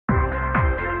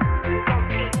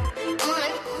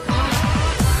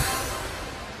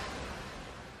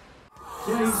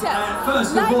So,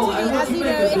 live TV, as you know,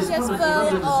 it's just full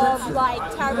of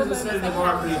like terrible moments that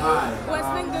happen. When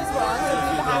something goes wrong,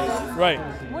 something happens. Right.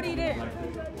 What do you do?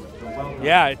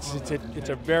 Yeah, it's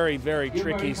a very, very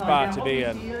tricky spot to be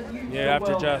in. You have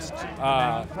to just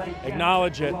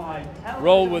acknowledge it,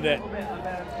 roll with it,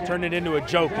 turn it into a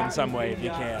joke in some way if you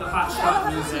can.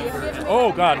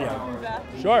 Oh God, yeah.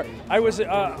 Sure. I was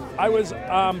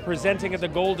presenting at the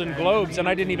Golden Globes, and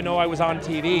I didn't even know I was on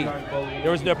TV.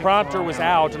 The prompter was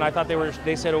out, and I thought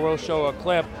they said, "Oh, we'll show a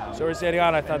clip." So we're sitting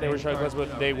on. I thought they were showing clips,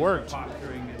 but they weren't.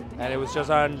 And it was just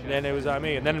on, and it was on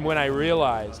me. And then when I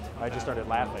realized, I just started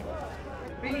laughing,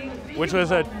 which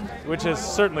is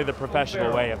certainly the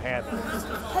professional way of handling it.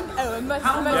 Oh, most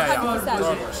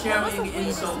 100%. Showing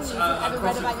insults ever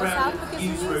read about yourself? Because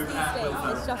news these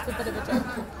days is just a bit of a joke.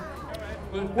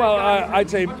 Well, I'd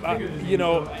say,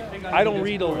 I don't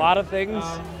read a lot of things,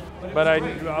 but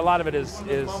a lot of it is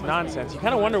nonsense. You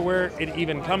kind of wonder where it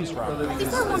even comes from. Is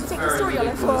there one particular story you're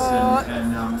looking for?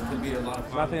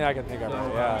 Nothing I can think of.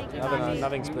 Yeah,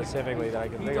 nothing specifically that I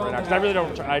can think of right now. Because I really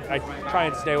don't. I try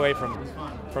and stay away from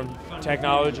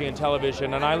technology and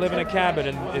television, and I live in a cabin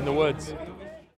in the woods.